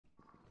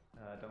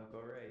Don't go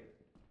right.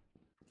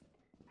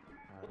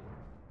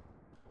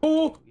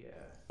 Oh! Yeah.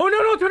 Oh no,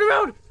 no, turn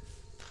around!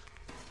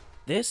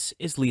 This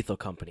is Lethal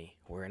Company,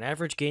 where an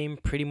average game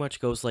pretty much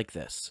goes like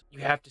this. You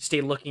have to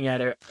stay looking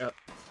at it.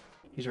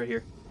 He's right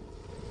here.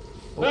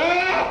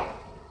 Oh.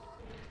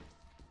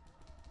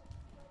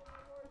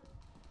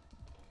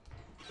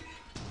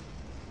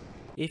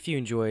 If you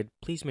enjoyed,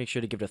 please make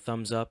sure to give it a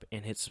thumbs up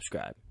and hit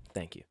subscribe.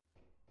 Thank you.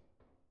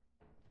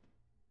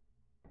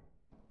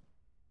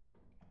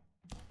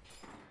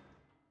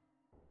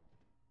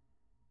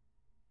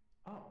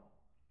 Oh.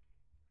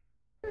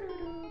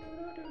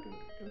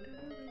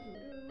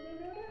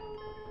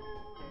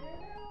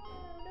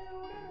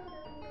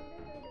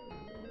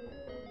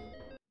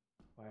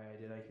 Why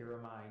did I hear a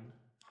mine?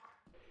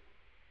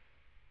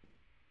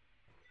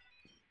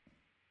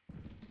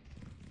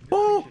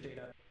 Oh!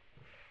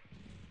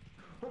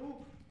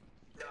 Oh!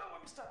 No,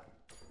 I'm stuck!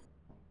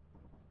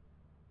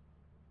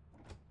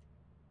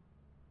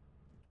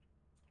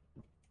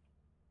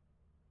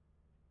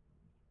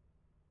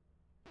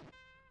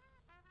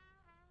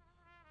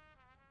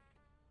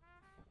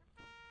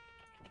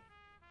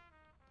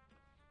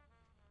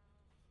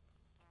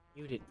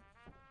 Muted.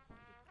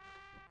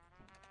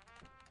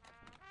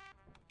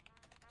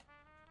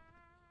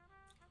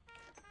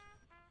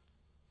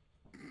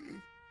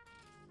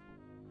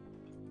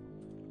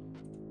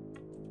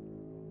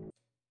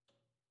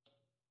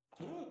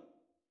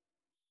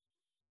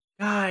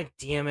 God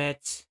damn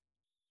it.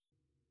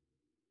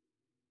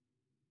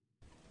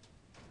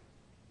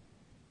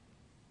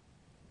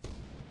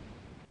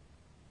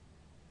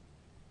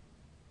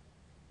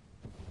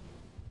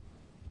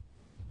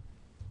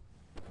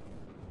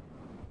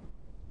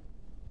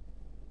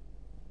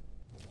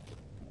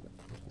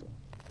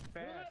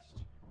 Fast!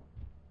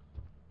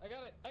 I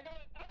got it! I got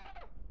it! Ah!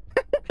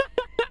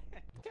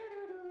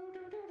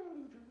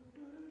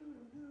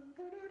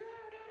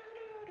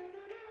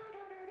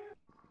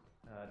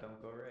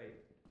 Don't go right.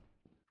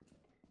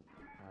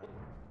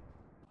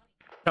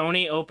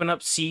 Tony, open up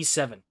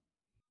C7.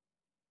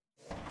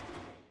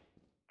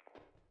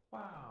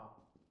 Wow.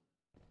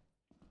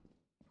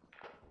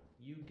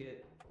 You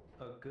get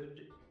a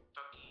good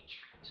ducky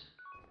treat.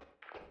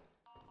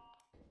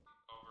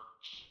 Over.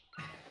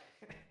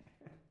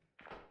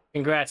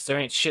 Congrats, there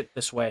ain't shit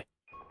this way.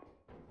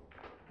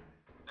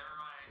 Never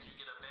mind, you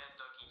get a bad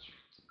ducky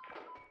treat.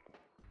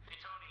 Hey,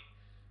 Tony.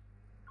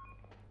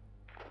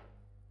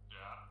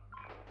 Yeah.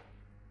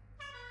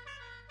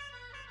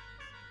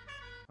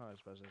 Oh, I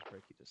suppose that's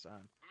breaky to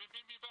sign. Meet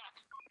me back.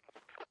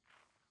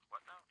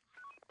 What now?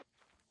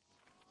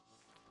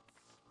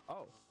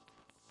 Oh.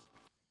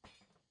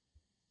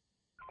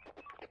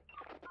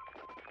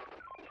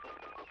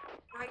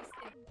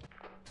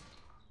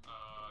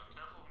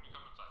 Careful when you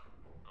come inside.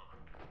 Over.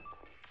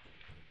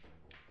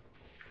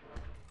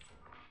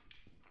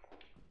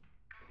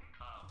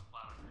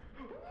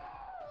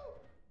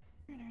 Louder.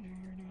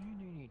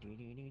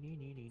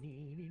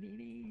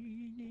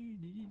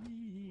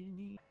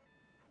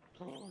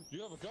 Oh,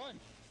 you have a gun.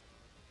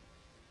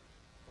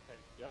 Okay,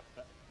 yeah,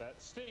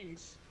 that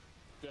stings.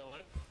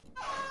 Dylan.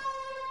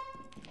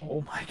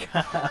 Oh my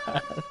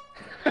god.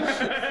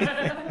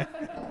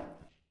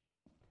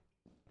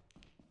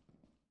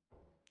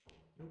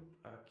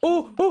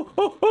 Oh, oh,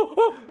 oh, oh,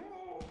 oh!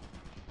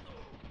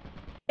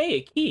 Hey,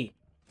 a key.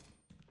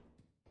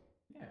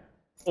 Yeah.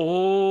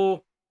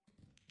 Oh.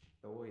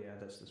 Oh yeah,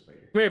 that's the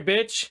spider. Come here,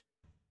 bitch.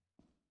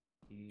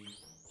 He's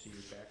to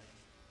your back.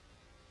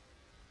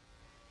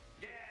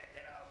 Yeah,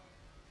 get him!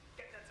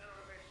 Get that son of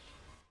a bitch!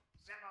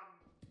 Zap him!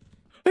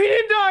 He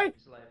didn't die!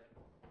 He's alive.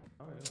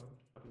 Oh yeah.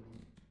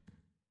 Fucking...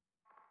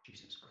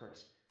 Jesus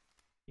Christ.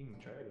 You can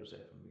try to zap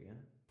him again.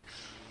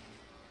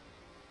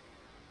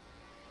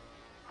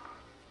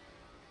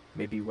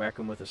 Maybe whack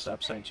him with a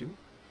stop sign too.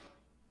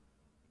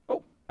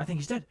 Oh, I think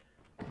he's dead.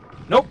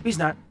 Nope, he's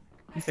not.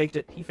 He faked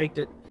it. He faked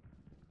it.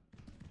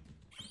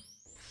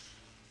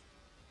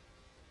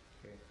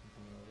 Okay, I'm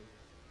coming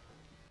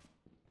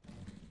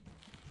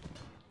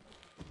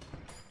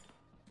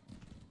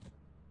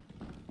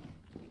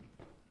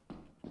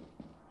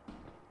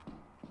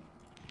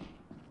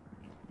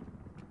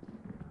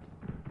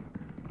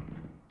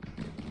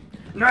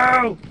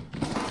over. No!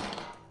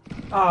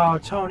 Oh,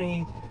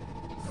 Tony.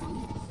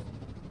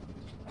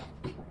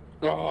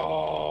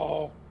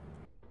 Oh!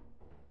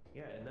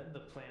 Yeah, and then the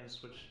plan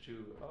switched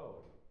to, oh,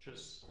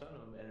 just stun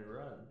him and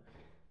run.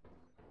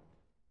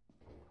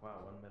 Wow,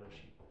 one metal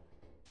sheet.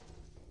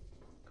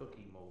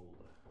 Cookie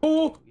mold.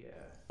 Oh! Yeah.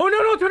 Oh no,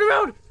 no, turn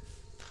around!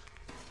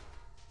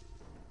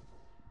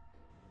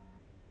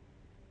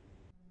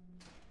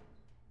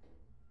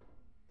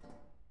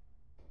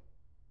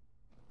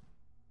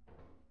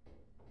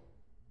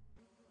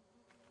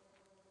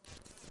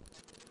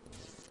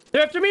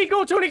 They're after me!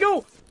 Go, Tony,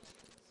 go!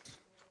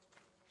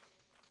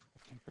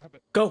 Grab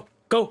it. Go,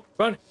 go,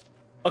 run.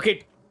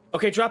 Okay,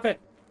 okay, drop it.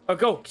 Oh,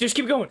 go, just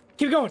keep going,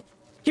 keep going,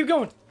 keep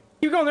going,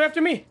 keep going, they're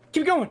after me.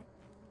 Keep going.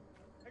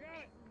 I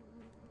got it!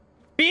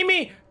 Beam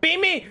me,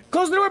 beam me,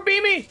 close the door,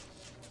 beam me.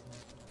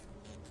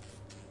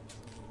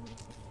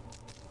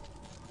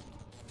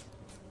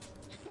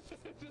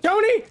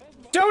 Tony!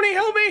 Tony,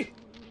 help me!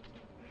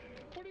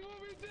 What do you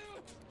want me to do?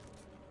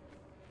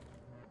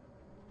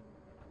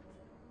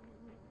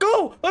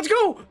 Go! Let's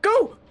go!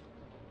 Go!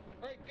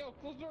 Alright, go.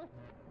 Close the door.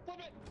 Flip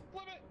it.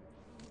 Flip it.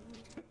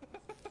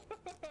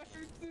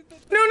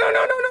 No, no,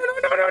 no, no, no, no,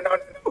 no, no, no,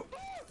 no!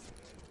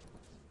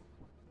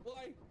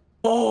 Why?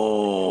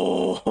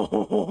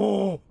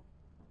 Oh!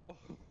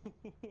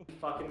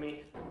 Fucking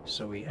me.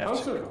 So we have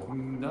How's to. there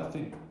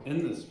nothing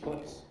in this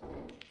place?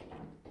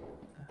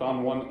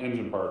 Found one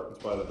engine part.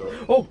 It's by the door.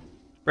 Oh!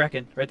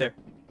 Bracken, right there.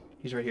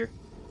 He's right here.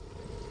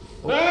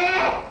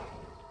 Ah!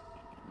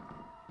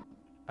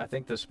 I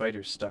think the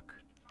spider's stuck.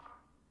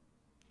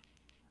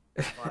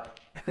 What?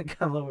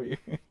 Come over here.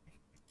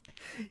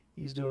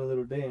 He's doing a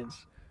little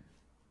dance.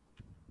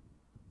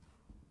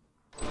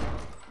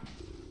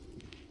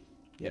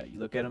 Yeah, you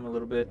look at him a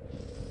little bit.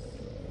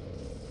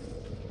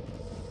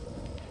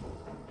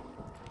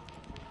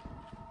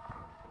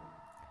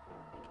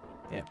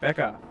 Yeah, back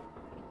off.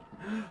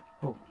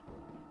 Oh.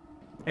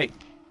 Hey.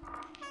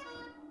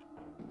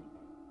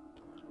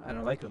 I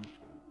don't like him.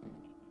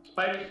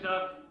 Spider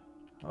stuff.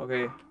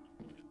 Okay.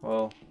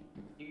 Well,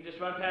 You can just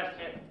run past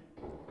it.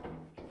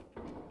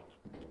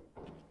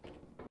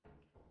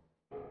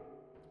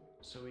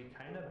 So we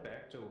kind of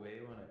backed away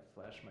when I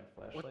flashed my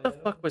flashlight. What the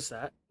at fuck him? was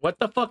that? What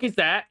the fuck is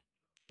that?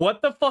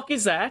 What the fuck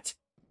is that?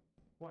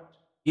 What?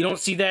 You don't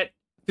see that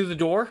through the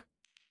door?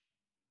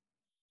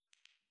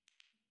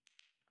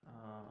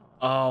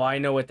 Oh, I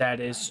know what that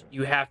is.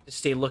 You have to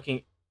stay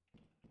looking.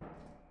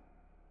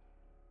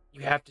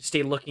 You have to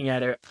stay looking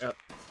at it.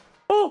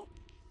 Oh!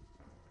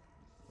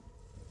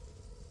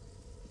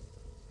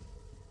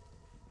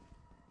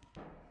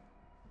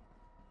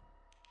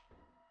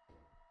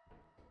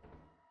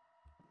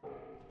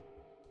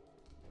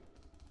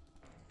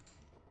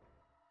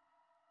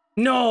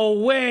 No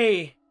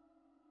way!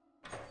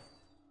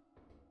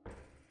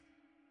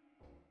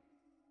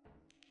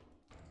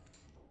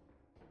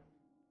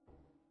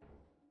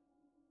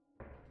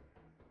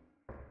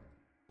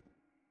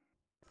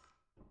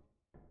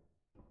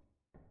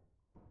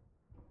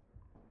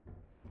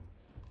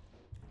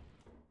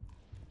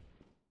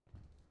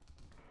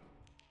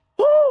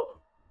 Oh!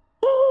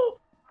 Oh!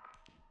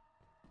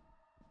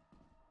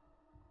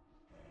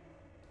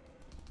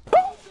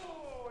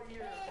 oh,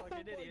 you're a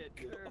fucking idiot.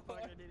 You're a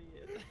fucking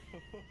idiot.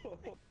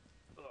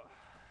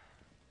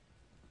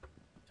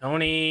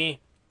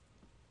 Tony.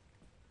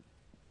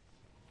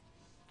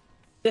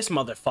 This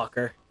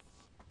motherfucker.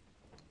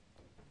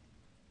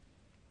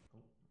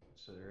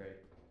 So they're right.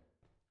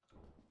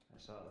 I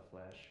saw the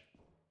flash.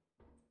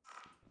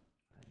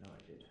 I know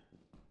I did.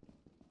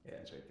 Yeah,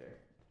 it's right there.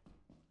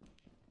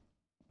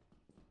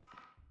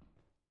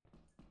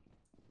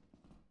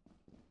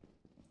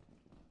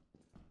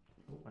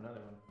 Oh,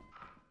 another one.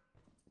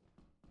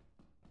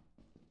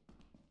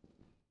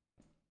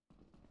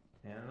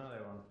 And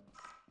another one.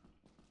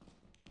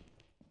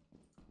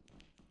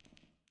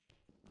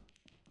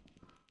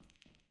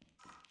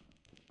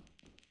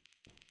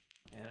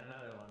 And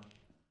another one.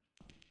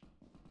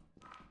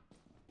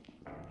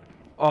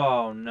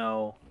 Oh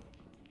no.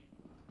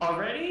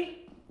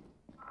 Already?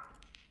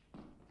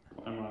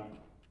 Am I?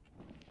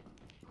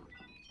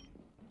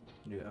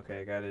 Dude,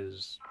 okay, I got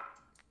his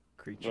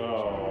creatures.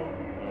 Oh,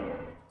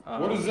 no.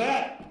 What is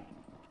that?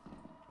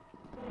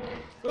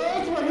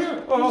 Oh, it's right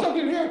here! Oh. There's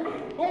something here!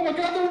 Oh my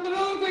god, there's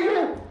another thing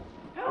here!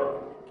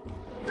 Help!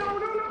 No, no,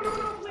 no, no, no,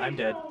 please. I'm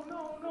dead. No,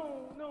 no, no,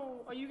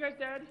 no. Are you guys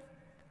dead?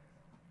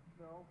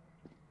 No.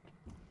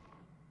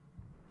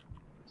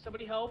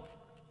 Somebody help.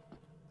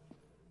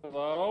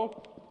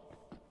 Hello?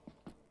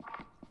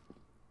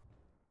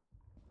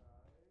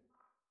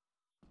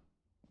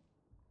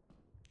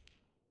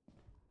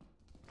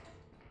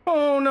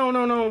 Oh, no,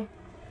 no, no.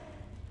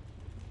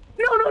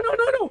 No, no, no,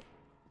 no, no.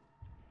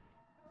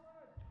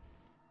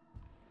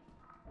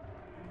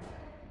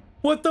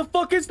 What the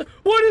fuck is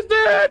what is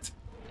that?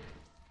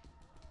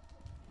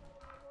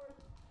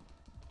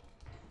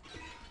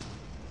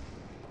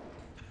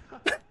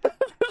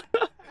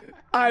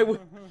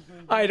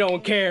 I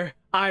don't care.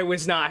 I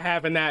was not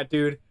having that,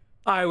 dude.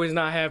 I was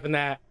not having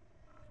that.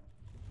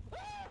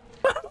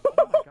 Oh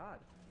my god.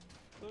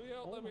 Let me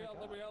out, let me out,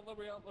 let me out, let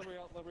me out, let me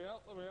out, let me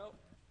out, let me out.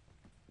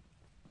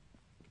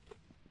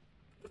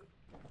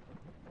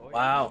 Oh, yeah.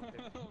 Wow.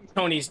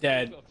 Tony's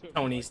dead.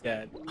 Tony's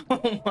dead.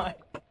 Oh my.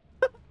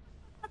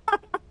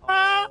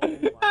 Oh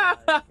my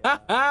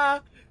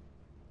god.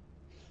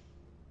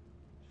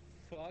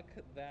 Fuck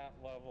that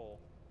level.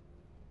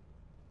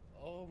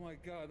 Oh my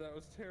god, that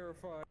was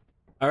terrifying.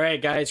 All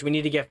right, guys, we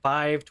need to get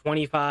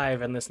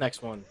 525 in this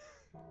next one.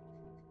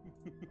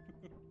 I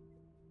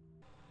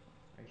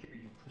hear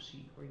you,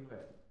 pussy. Where you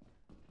at?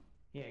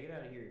 Yeah, get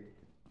out of here.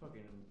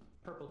 Fucking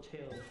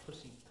purple-tailed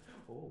pussy.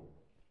 Oh.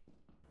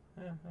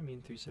 I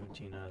mean,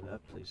 317 out of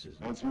that place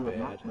isn't As you have bad.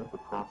 not met the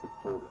profit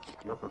quota,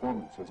 your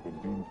performance has been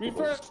deemed Me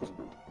below first.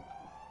 standard.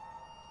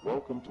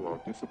 Welcome to our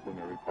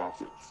disciplinary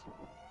process.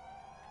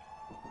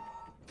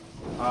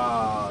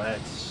 Oh,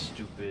 that's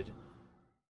stupid.